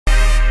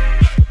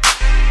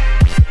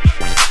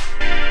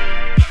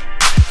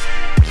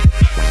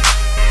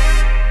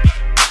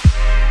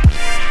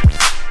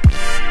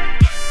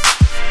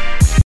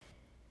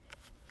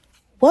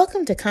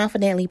Welcome to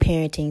Confidently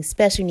Parenting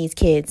Special Needs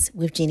Kids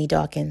with Jeannie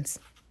Dawkins.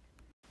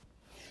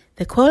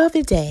 The quote of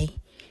the day,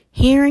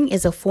 hearing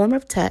is a form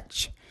of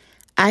touch.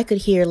 I could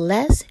hear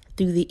less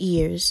through the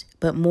ears,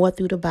 but more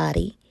through the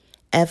body.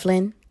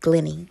 Evelyn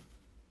Glennie.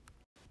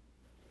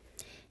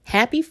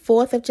 Happy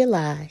 4th of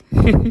July.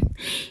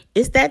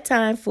 It's that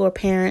time for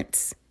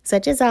parents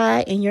such as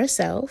I and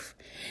yourself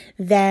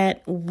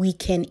that we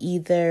can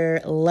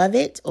either love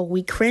it or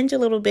we cringe a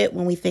little bit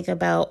when we think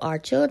about our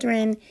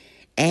children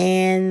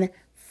and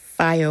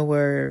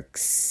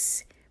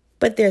fireworks,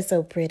 but they're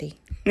so pretty.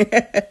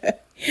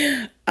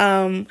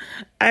 I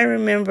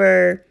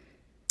remember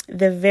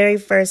the very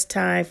first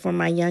time for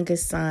my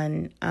youngest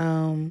son,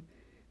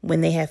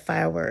 when they had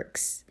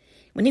fireworks.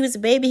 When he was a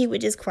baby, he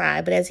would just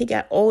cry, but as he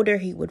got older,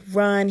 he would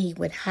run, he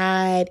would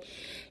hide,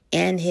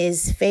 and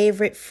his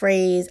favorite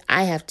phrase,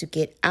 I have to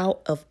get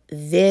out of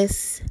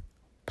this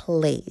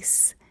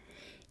place.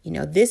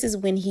 This is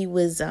when he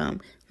was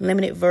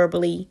limited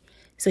verbally.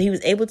 So he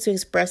was able to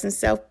express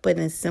himself, but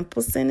in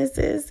simple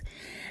sentences.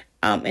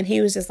 And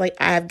he was just like,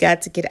 I've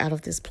got to get out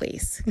of this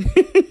place.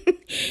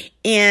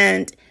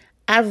 And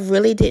I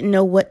really didn't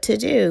know what to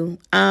do.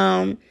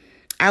 I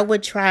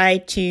would try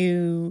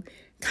to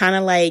kind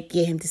of like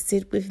get him to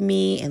sit with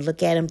me and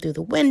look at him through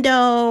the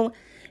window.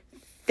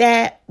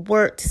 That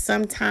worked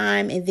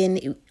sometime. And then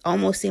it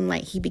almost seemed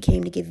like he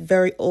began to get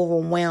very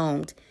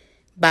overwhelmed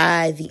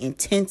by the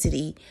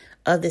intensity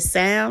of the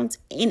sound,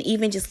 and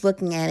even just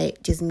looking at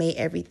it just made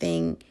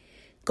everything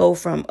go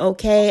from,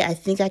 okay, I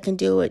think I can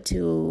do it,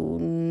 to,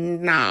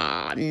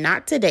 nah,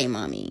 not today,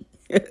 mommy.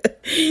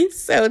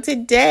 So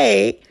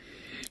today,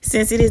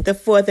 since it is the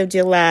 4th of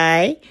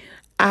July,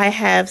 I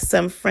have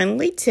some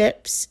friendly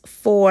tips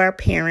for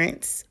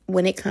parents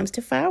when it comes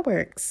to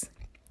fireworks.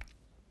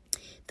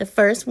 The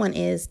first one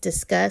is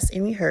discuss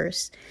and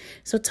rehearse.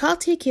 So talk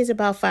to your kids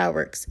about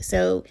fireworks.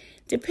 So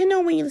depending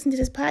on when you listen to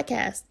this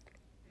podcast,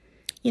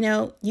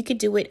 you could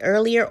do it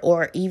earlier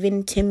or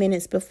even 10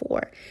 minutes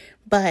before,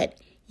 but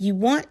you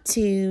want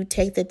to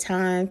take the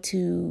time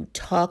to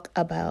talk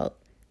about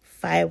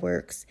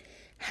fireworks,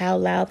 how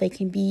loud they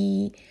can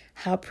be,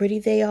 how pretty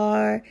they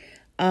are.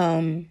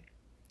 You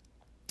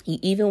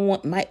even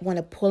might want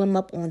to pull them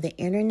up on the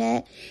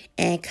internet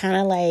and kind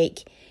of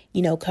like,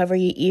 cover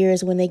your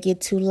ears when they get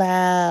too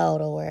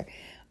loud, or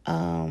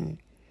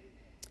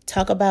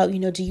talk about,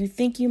 do you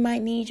think you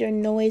might need your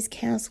noise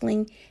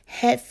canceling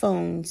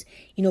headphones?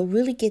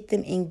 Really get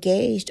them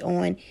engaged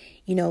on,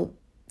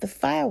 the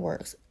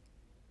fireworks.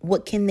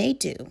 What can they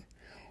do?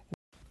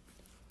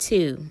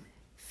 2,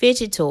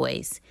 fidget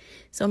toys.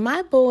 So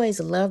my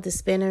boys love the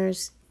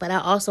spinners, but I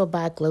also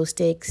buy glow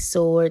sticks,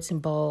 swords, and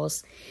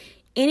balls.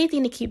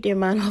 Anything to keep their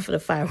mind off of the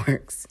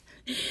fireworks.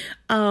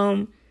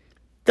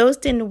 Those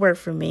didn't work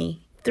for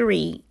me.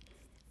 3,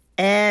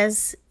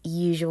 as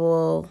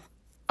usual,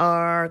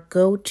 our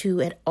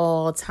go-to at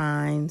all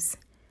times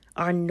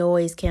are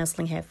noise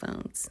canceling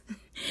headphones.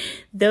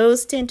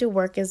 Those tend to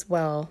work as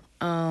well.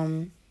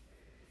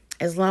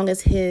 As long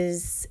as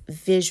his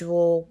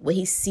visual, what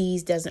he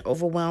sees doesn't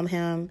overwhelm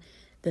him,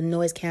 the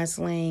noise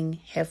canceling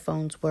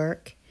headphones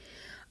work.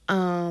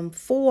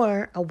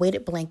 4, a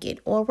weighted blanket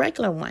or a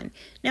regular one.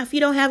 Now, if you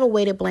don't have a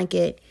weighted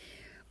blanket,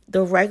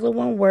 the regular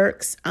one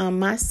works.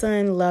 My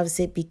son loves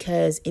it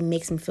because it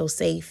makes him feel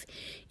safe.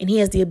 And he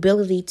has the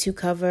ability to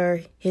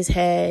cover his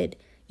head,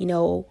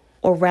 or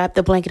wrap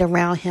the blanket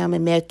around him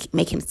and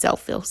make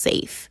himself feel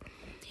safe.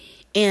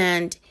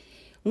 And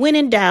when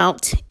in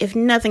doubt, if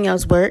nothing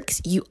else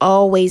works, you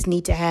always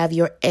need to have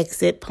your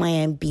exit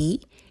plan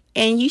B.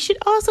 And you should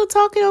also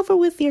talk it over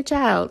with your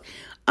child.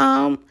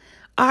 Our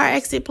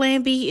exit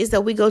plan B is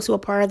that we go to a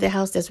part of the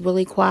house that's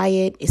really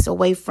quiet. It's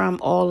away from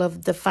all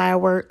of the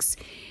fireworks.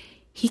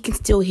 He can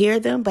still hear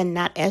them, but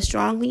not as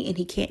strongly, and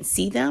he can't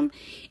see them.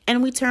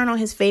 And we turn on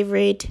his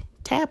favorite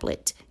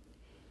tablet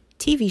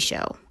TV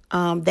show.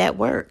 That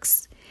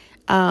works.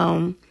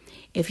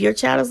 If your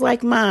child is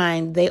like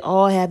mine, they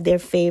all have their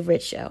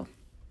favorite show.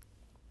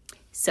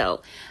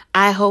 So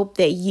I hope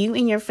that you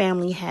and your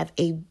family have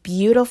a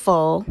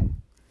beautiful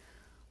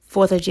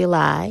 4th of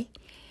July.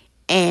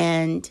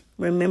 And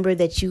remember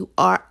that you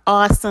are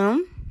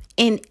awesome.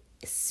 And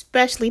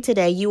especially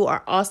today, you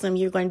are awesome.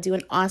 You're going to do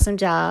an awesome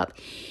job.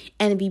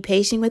 And be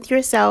patient with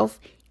yourself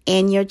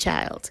and your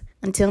child.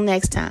 Until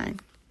next time.